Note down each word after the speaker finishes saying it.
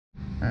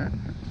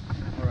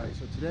Alright,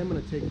 so today I'm going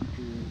to take you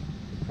through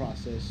the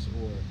process,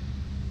 or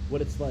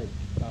what it's like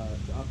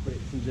to operate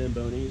some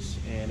Zambonis,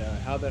 and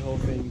how that whole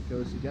thing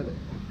goes together.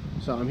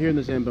 So I'm here in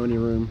the Zamboni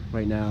room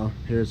right now.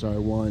 Here's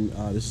our one,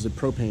 this is a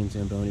propane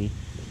Zamboni,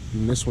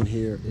 and this one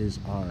here is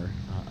our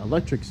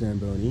electric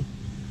Zamboni.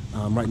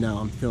 Right now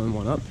I'm filling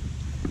one up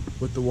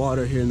with the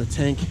water here in the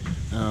tank,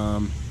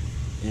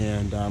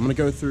 and I'm going to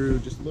go through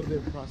just a little bit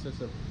of the process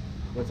of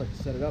what it's like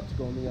to set it up to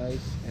go on the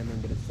ice, and then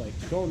what it's like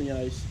to go on the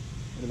ice,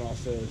 and then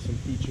also some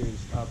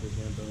features of the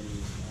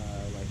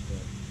Zambonis, like the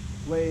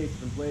blades,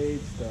 different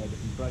blades, the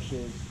different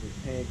brushes,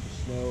 the tank, the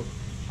snow,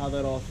 how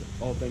that all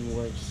thing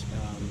works,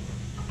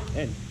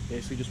 and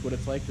basically just what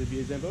it's like to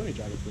be a Zamboni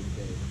driver for the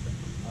day.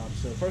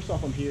 So first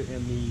off, I'm here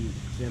in the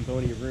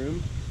Zamboni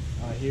room.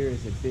 Here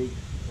is a big,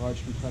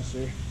 large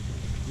compressor.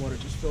 Water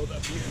just filled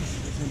up here.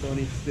 The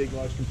Zamboni big,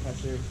 large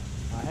compressor.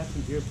 I have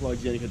some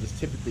earplugs in because it's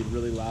typically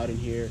really loud in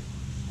here,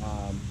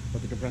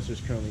 but the compressor is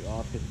currently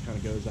off because it kind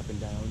of goes up and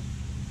down.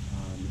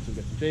 So we've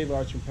got some very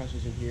large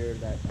compressors in here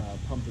that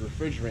pump the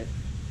refrigerant,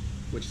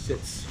 which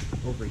sits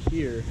over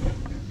here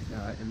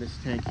in this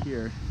tank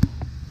here.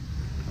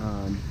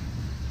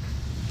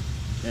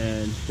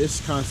 And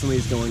this constantly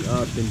is going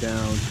up and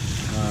down.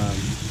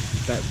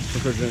 That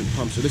refrigerant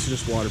pumps, so this is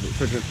just water, but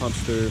refrigerant pumps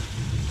through.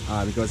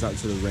 It goes out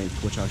into the rink,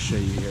 which I'll show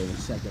you here in a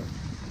second.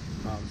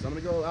 So I'm going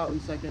to go out in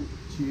a second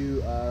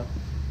to the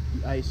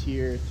ice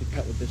here to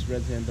cut with this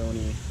red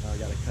Zamboni. I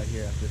got a cut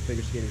here after the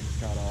figure skaters just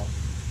got off.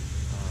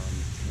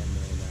 And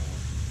then,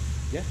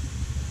 yeah.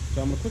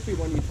 So I'm going to quickly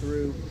run you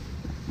through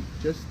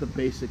just the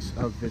basics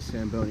of this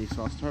Zamboni.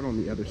 So I'll start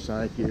on the other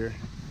side here.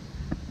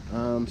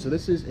 So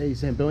this is a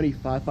Zamboni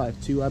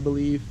 552, I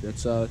believe.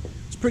 It's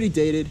pretty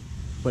dated,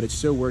 but it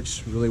still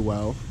works really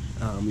well.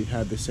 We've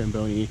had this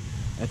Zamboni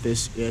at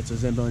this, it's a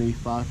Zamboni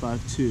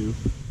 552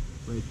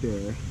 right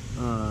there.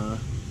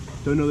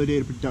 Don't know the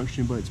date of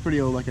production, but it's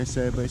pretty old, like I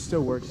said, but it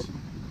still works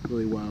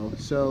really well.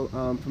 So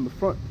from the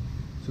front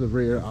to the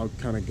rear, I'll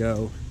kind of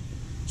go.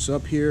 So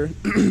up here,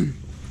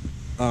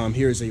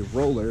 here is a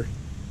roller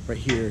right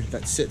here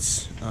that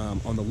sits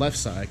on the left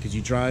side, because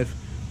you drive,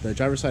 the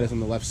driver's side is on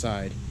the left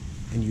side,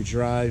 and you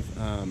drive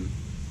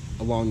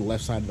along the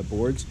left side of the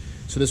boards.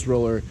 So this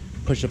roller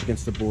pushes up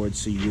against the board,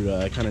 so you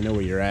kind of know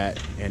where you're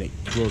at, and it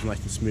rolls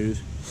nice and smooth.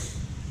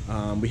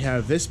 We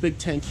have this big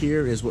tank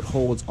here is what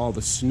holds all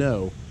the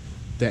snow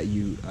that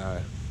you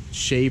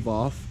shave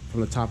off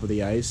from the top of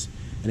the ice,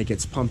 and it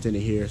gets pumped into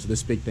here. So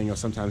this big thing will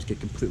sometimes get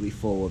completely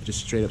full of just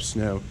straight up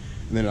snow,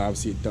 and then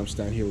obviously it dumps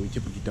down here. We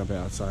typically dump it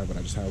outside, but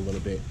I just had a little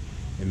bit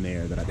in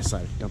there that I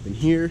decided to dump in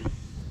here.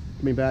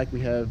 Coming back,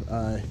 we have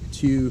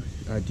two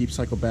deep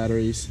cycle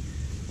batteries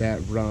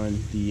that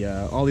run the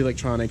all the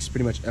electronics,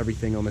 pretty much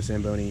everything on the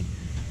Zamboni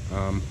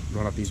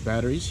run off these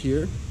batteries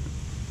here.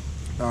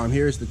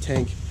 Here's the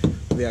tank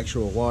for the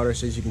actual water.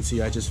 So as you can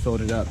see, I just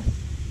filled it up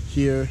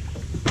here.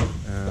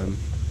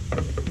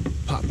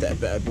 Pop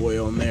that bad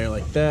boy on there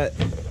like that,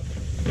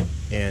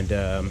 and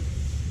yeah,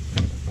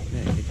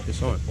 get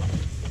this on.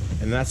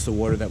 And that's the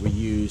water that we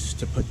use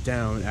to put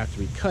down after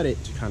we cut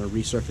it to kind of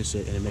resurface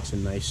it, and it makes a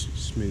nice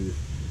smooth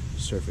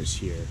surface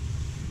here.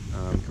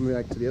 Coming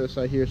back to the other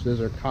side here, so there's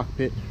our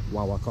cockpit.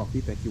 Wawa Coffee,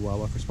 thank you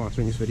Wawa for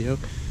sponsoring this video.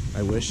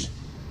 I wish.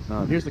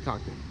 Here's the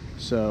cockpit.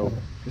 So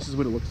this is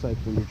what it looks like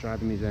when you're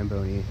driving the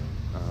Zamboni.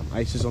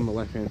 Ice is on the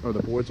left hand, or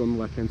the board's on the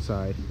left hand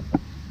side.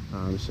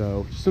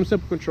 So just some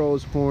simple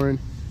controls: horn,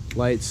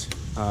 lights.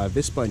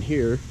 This button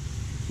here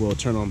will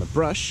turn on the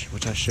brush,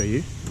 which I'll show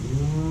you.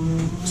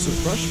 So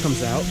the brush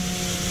comes out,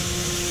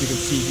 you can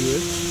see here,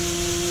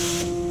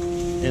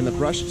 and the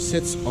brush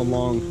sits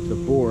along the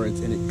boards,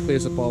 and it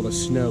clears up all the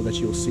snow that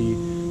you'll see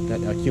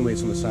that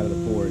accumulates on the side of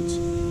the boards.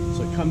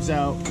 So it comes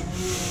out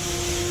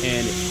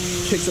and it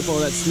picks up all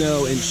that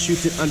snow and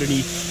shoots it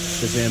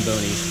underneath the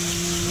Zamboni.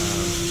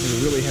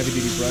 There's a really heavy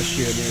duty brush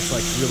here, and it's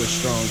like really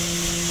strong,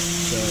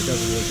 so it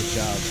does a really good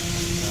job.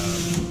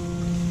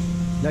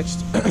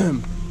 Next,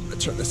 I'm gonna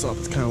turn this off,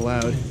 it's kind of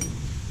loud.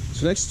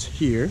 So next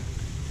here,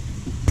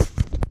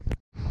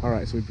 all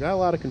right, so we've got a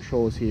lot of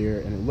controls here,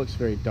 and it looks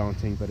very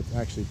daunting, but it's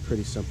actually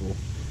pretty simple.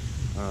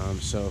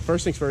 So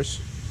first things first,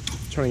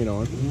 turning it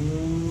on,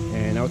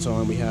 and now it's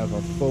on. We have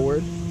our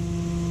forward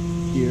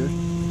here,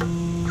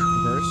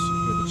 reverse,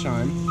 here the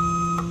chime,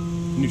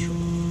 neutral.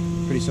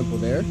 Pretty simple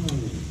there.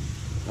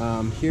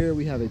 Here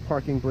we have a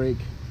parking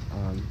brake.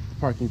 The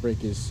parking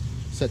brake is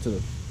set to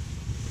the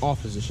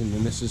off position,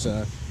 and this is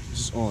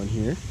on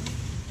here.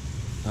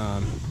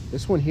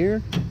 This one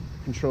here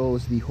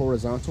controls the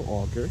horizontal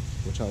auger,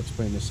 which I'll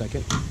explain in a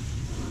second.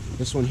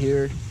 This one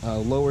here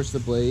lowers the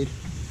blade,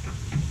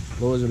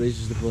 lowers and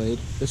raises the blade.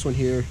 This one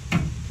here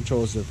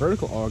controls the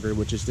vertical auger,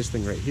 which is this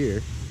thing right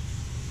here.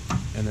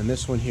 And then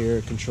this one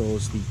here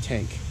controls the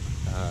tank,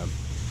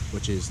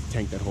 which is the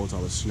tank that holds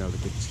all the snow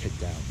that gets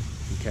kicked out.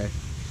 Okay.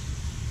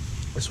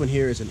 This one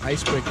here is an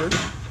icebreaker.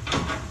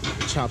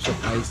 It chops up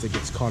ice that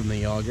gets caught in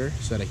the auger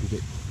so that I can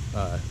get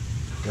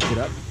lift it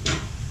up.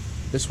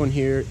 This one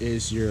here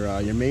is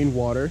your main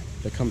water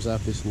that comes out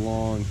this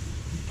long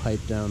pipe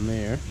down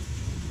there.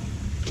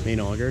 main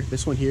auger.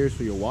 This one here is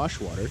for your wash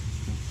water.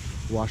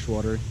 Wash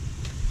water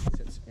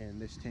sits in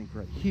this tank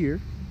right here.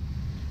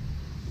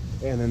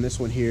 And then this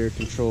one here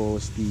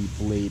controls the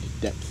blade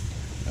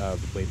depth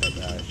of the blade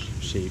that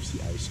shaves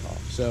the ice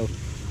off. So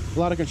a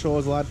lot of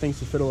controls, a lot of things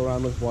to fiddle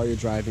around with while you're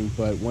driving,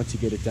 but once you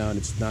get it down,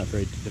 it's not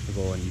very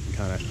difficult, and you can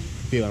kind of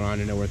feel around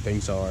and know where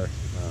things are,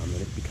 and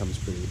it becomes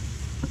pretty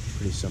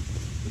simple.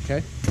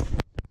 Okay?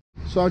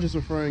 So I was just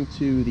referring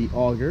to the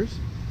augers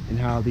and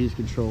how these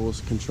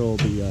controls control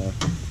the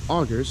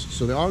augers.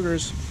 So the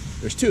augers,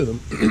 there's two of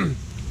them.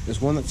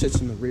 There's one that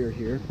sits in the rear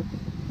here,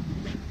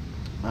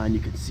 and you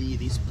can see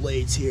these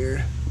blades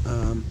here,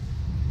 and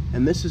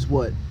this is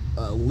what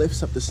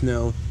lifts up the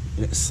snow,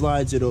 and it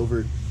slides it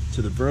over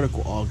to the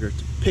vertical auger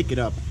to pick it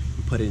up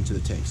and put it into the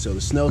tank. So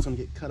the snow is going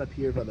to get cut up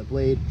here by the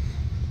blade,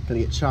 going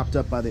to get chopped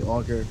up by the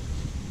auger.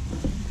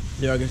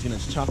 The auger is going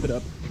to chop it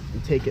up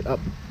and take it up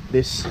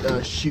this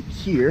chute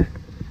here,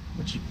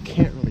 which you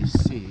can't really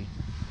see.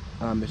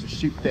 There's a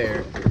chute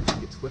there, it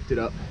gets lifted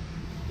up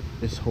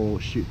this whole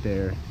chute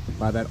there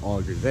by that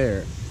auger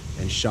there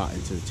and shot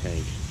into the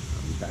tank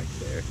back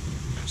there.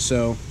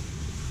 So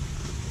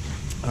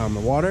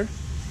the water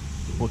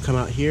will come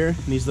out here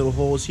in these little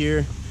holes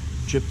here,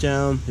 drip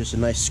down. There's a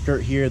nice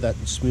skirt here that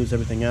smooths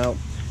everything out,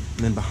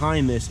 and then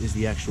behind this is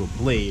the actual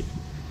blade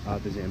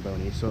of the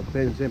Zamboni. So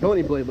the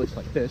Zamboni blade looks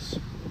like this.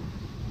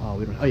 Oh,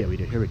 we don't. Oh yeah, we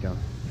do. Here we go.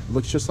 It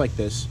looks just like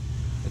this.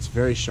 It's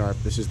very sharp.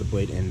 This is the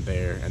blade end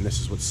there, and this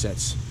is what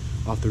sets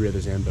off the rear of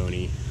the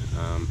Zamboni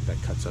that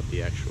cuts up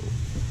the actual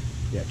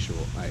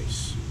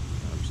ice.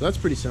 So that's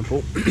pretty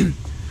simple.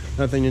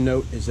 Another thing to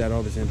note is that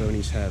all the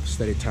Zambonis have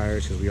steady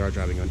tires because we are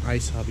driving on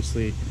ice,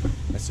 obviously.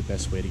 That's the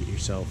best way to get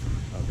yourself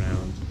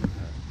around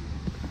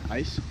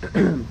ice.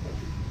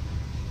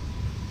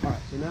 Alright,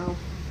 so now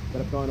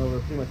that I've gone over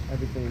pretty much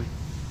everything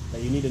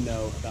that you need to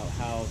know about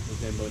how the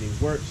Zamboni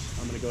works,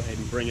 I'm going to go ahead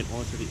and bring it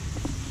onto the...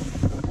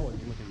 Oh, look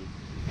at me.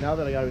 Now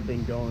that I got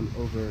everything going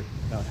over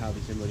about how the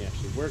Zamboni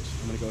actually works,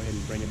 I'm going to go ahead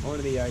and bring it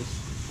onto the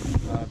ice.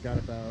 I've got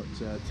about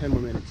 10 more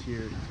minutes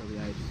here until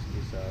the ice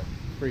is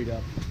freed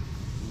up.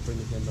 Bring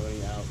the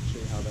Zamboni out, show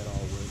you how that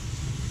all works,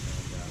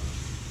 and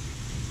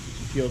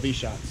some POV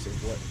shots of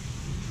what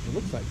it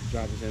looks like to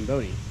drive a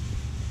Zamboni.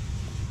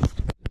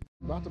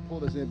 I'm about to pull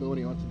the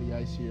Zamboni onto the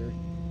ice here,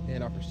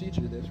 and our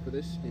procedure for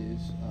this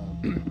is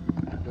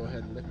go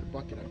ahead and lift the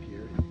bucket up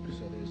here.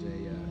 So there's a,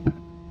 I don't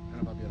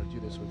know if I'll be able to do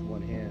this with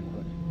one hand,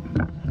 but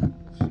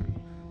let's see.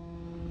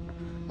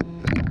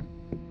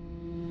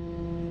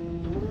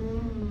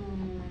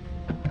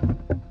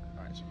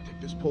 Alright, so take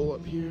this pole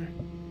up here.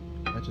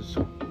 That just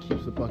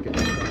keeps the bucket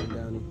from going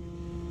down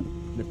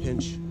in a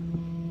pinch.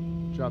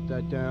 Drop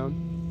that down.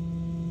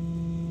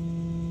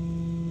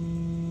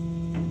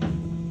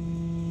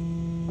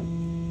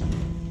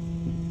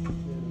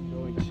 Then I'm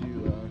going to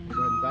go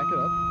ahead and back it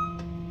up.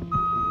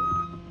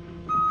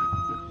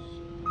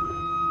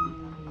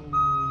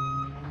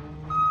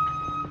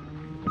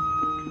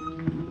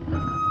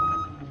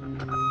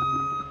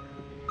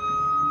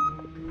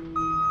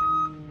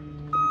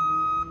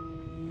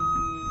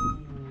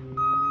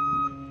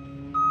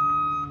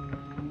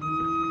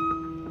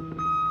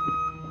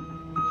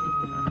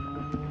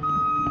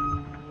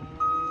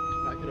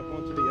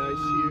 Onto the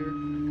ice here.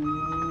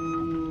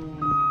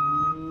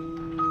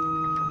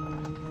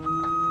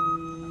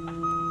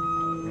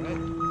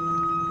 Alright.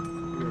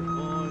 We're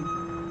on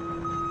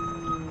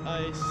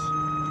ice.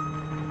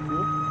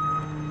 Cool.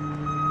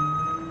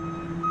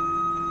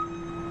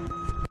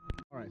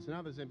 Alright, so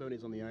now the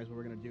Zamboni's on the ice, what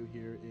we're going to do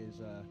here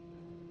is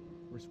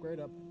we're squared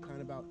up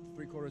kind of about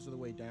 3/4 of the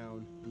way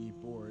down the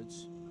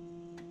boards.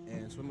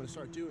 And so what I'm going to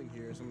start doing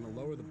here is I'm going to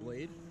lower the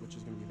blade, which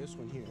is going to be this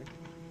one here.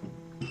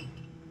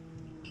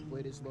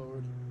 Blade is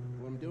lowered.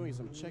 What I'm doing is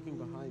I'm checking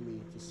behind me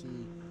to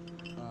see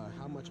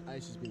how much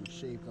ice is being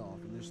shaved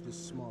off, and there's this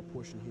small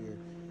portion here,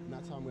 and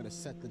that's how I'm going to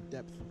set the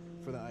depth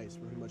for the ice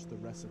for pretty much the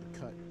rest of the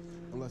cut,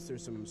 unless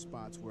there's some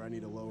spots where I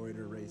need to lower it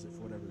or raise it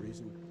for whatever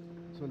reason.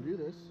 So I'm going to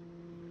do this.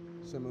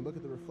 So I'm going to look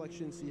at the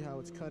reflection, see how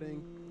it's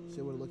cutting,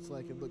 see what it looks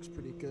like. It looks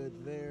pretty good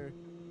there,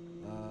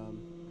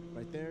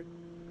 right there.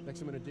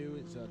 Next I'm going to do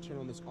is turn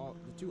on the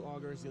two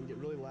augers. It's going to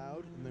get really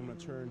loud, and then I'm going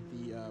to turn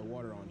the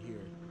water on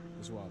here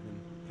as well. Then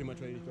pretty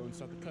much ready to go and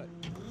start the cut.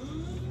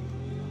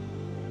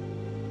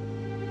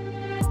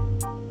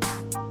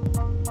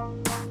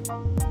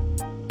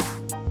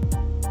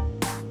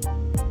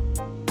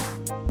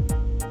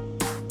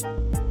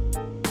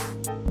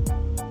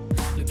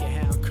 Look at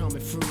how I'm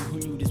coming through. Who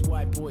knew this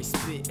white boy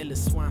spit ill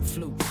as swine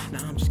flu?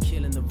 Now I'm just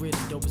killing the rhythm,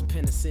 dope as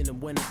penicillin.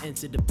 When I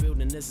enter the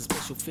building, there's a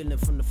special feeling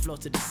from the floor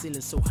to the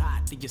ceiling, so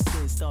hot that your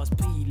skin starts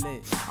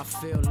peeling. I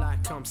feel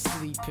like I'm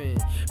sleeping.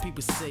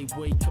 People say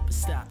wake up and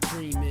stop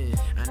dreaming,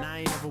 and I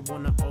ain't ever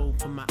wanna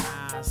open my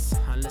eyes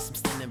unless I'm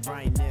standing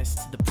right next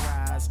to the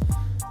prize.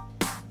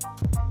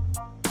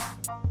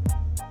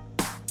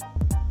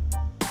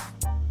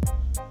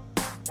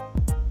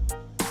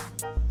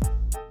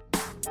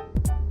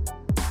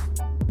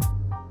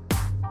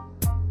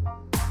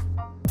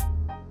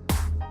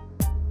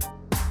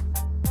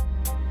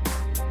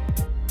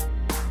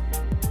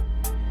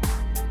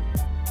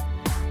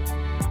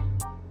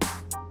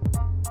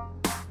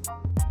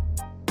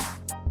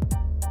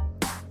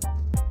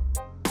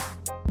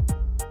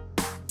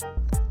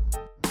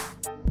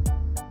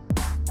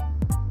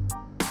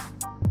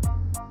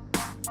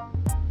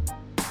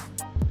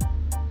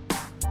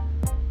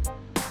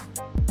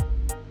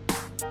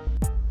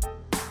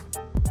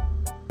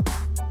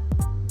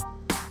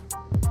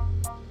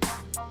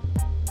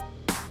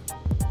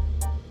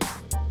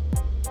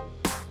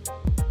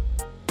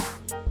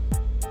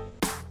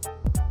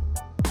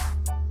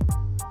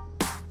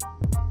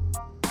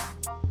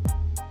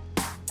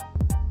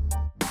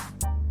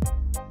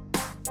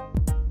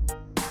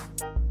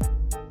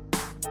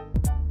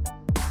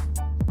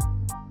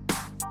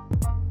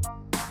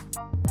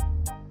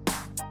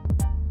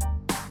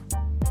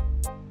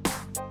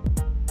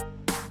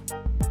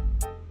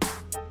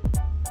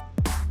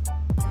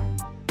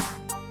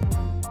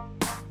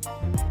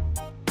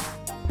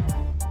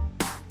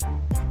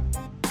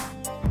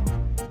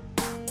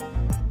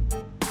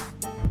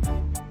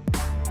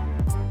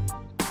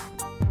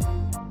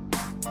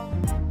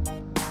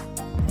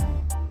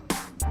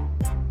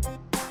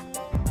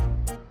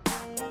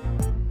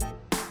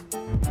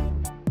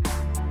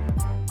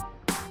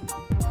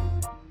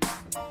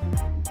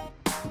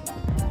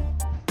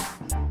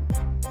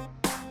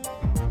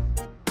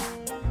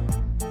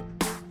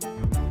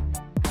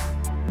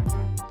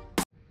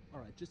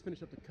 just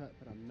finished up the cut,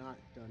 but I'm not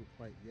done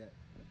quite yet.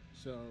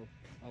 So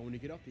when you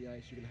get off the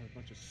ice, you're gonna have a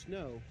bunch of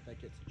snow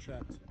that gets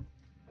trapped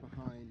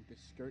behind this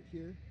skirt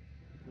here,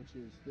 which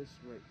is this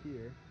right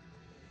here.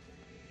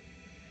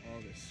 All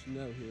this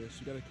snow here. So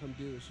you gotta come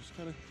do is just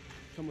kind of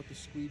come with the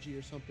squeegee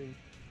or something,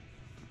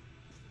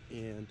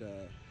 and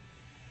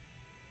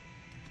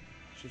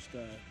just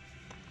go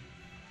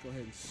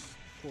ahead and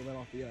pull that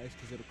off the ice,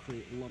 because it'll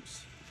create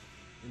lumps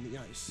in the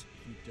ice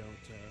if you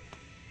don't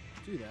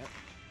do that.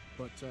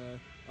 But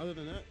other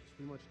than that, it's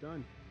pretty much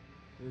done.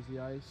 There's the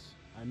ice.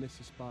 I missed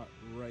a spot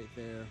right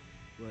there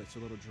where it's a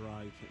little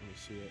dry. You can't really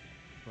see it,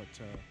 but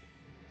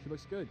she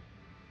looks good.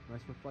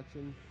 Nice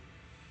reflection.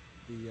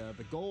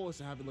 The goal is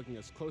to have it looking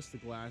as close to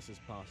glass as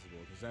possible,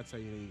 because that's how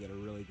you get a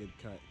really good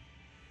cut.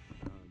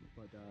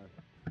 But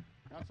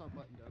that's all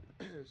buttoned up.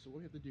 So what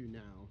we have to do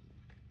now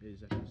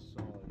is, as you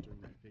saw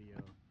during that video,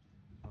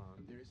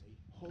 there's a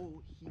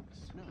whole heap of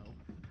snow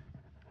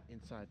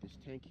inside this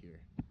tank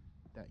here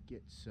that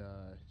gets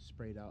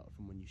sprayed out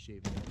from when you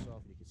shave the ice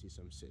off, and you can see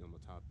some sitting on the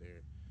top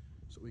there.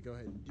 So what we go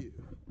ahead and do is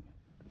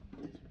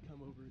we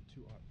come over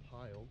to our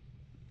pile,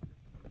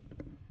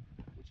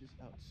 which is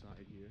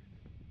outside here.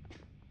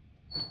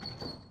 And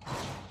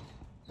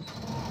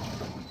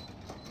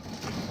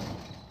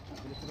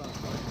it's about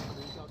 5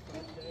 degrees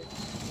outside today,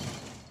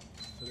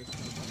 so this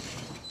comes up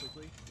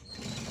quickly.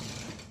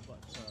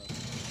 But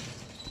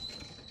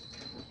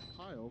this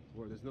pile,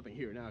 or there's nothing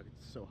here now because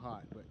it's so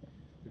hot, but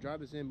we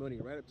drive the Zamboni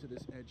right up to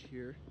this edge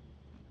here,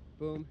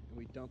 boom, and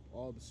we dump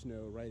all the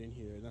snow right in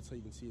here, and that's how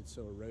you can see it's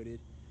so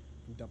eroded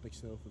from dumping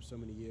snow for so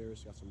many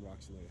years. Got some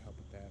rocks in there to help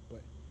with that,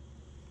 but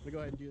I'm gonna go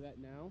ahead and do that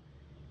now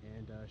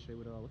and show you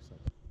what it all looks like.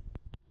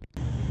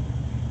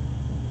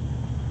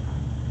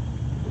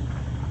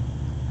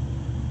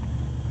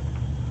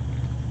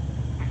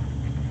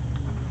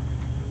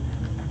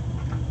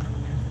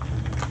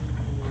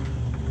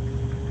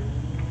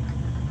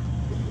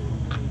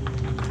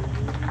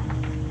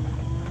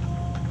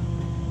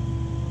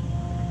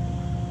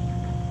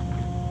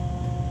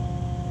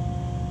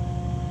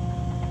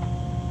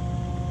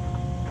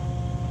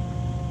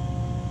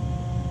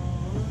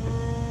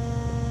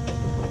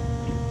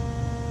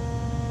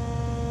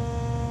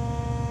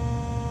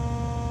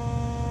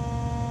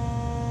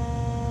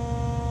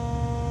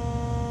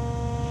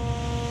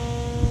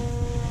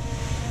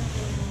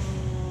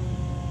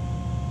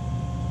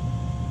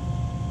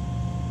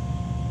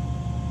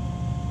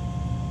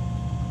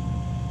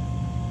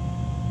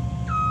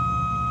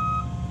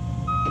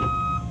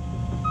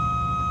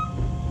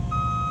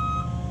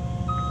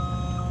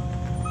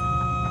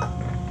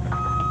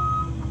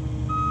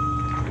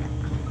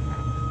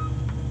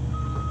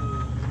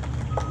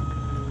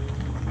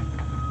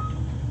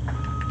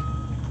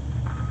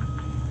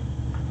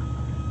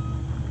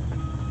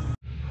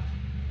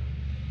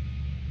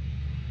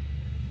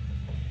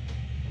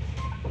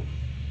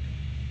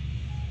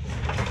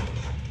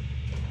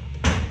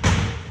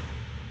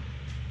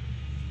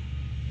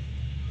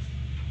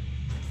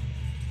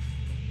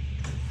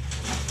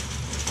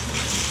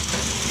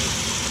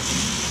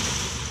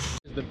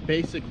 The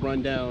basic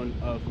rundown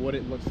of what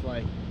it looks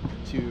like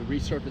to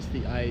resurface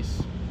the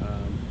ice.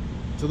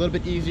 It's a little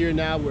bit easier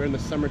now. We're in the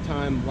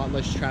summertime, a lot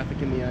less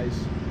traffic in the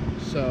ice,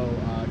 so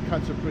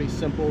cuts are pretty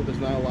simple. There's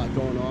not a lot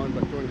going on,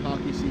 but during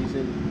hockey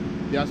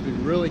season the ice will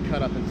be really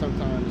cut up, and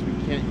sometimes we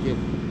can't get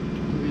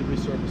completely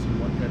resurfaced in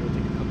one cut. It'll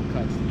take a couple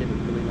cuts to get it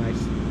really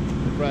nice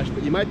and fresh.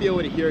 But you might be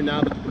able to hear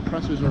now that the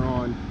compressors are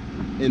on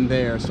in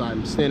there, so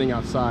I'm standing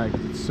outside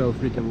because it's so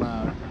freaking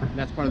loud. And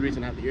that's part of the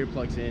reason I have the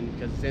earplugs in,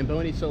 because the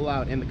Zamboni's so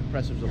loud and the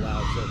compressors are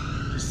loud, so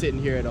just sitting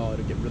here at all,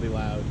 it'll get really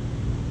loud.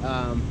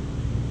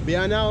 But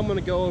yeah, now I'm gonna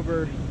go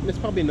over, and it's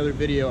probably another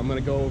video, I'm gonna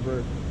go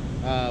over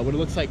what it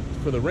looks like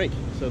for the rink.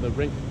 So the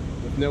rink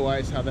with no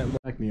ice, how that looks.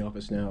 Back in the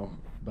office now,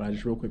 but I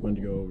just real quick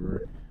wanted to go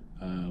over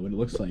what it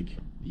looks like,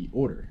 the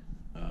order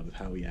of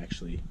how we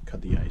actually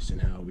cut the ice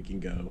and how we can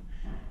go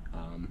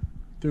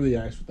through the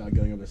ice without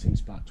going over the same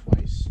spot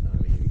twice.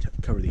 We can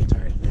cover the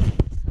entire thing.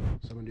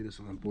 So I'm gonna do this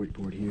on the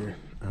board here,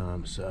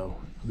 so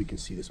we can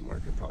see this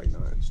marker. Probably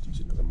not. Just use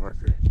another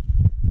marker.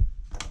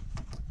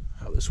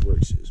 How this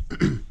works is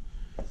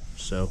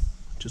so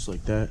just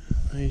like that.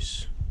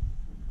 Nice.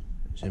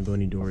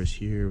 Zamboni door is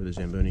here, where the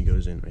Zamboni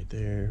goes in right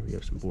there. We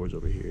have some boards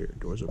over here,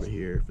 doors over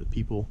here for the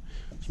people,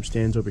 some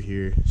stands over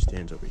here,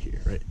 stands over here.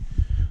 Right.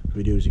 What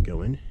we do is you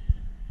go in,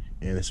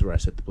 and this is where I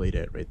set the blade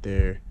at, right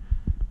there.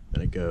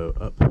 Then I go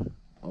up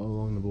all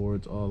along the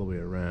boards, all the way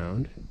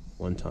around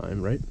one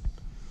time, right?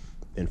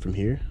 Then from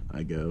here,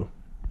 I go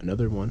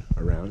another one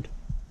around,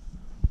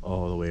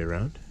 all the way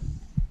around.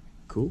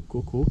 Cool,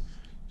 cool, cool.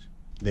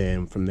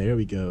 Then from there,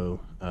 we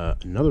go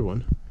another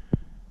one,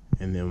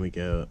 and then we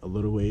go a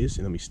little ways,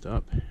 and then we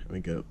stop, and we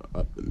go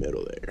up the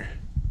middle there.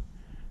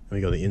 And we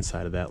go the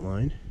inside of that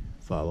line,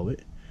 follow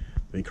it.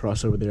 Then we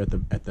cross over there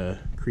at the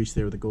crease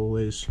there where the goal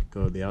is,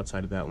 go the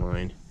outside of that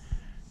line,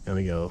 and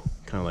we go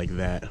kind of like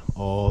that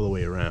all the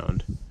way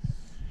around.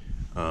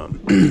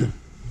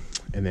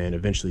 And then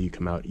eventually you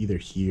come out either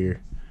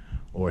here,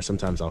 or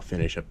sometimes I'll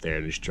finish up there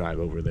and just drive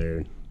over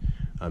there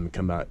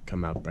come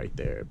out right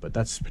there. But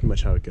that's pretty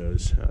much how it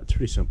goes. It's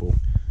pretty simple.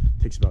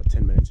 It takes about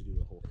 10 minutes to do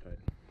the whole cut.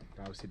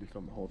 Obviously, to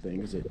film the whole thing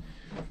because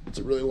it's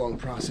a really long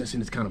process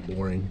and it's kind of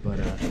boring. But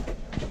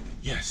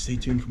yeah, stay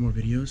tuned for more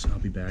videos. I'll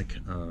be back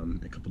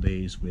in a couple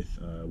days with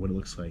what it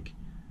looks like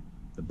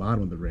the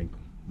bottom of the rink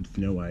with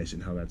no ice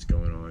and how that's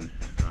going on,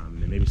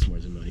 and maybe some more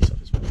Zamboni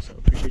stuff as well. So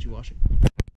appreciate you watching.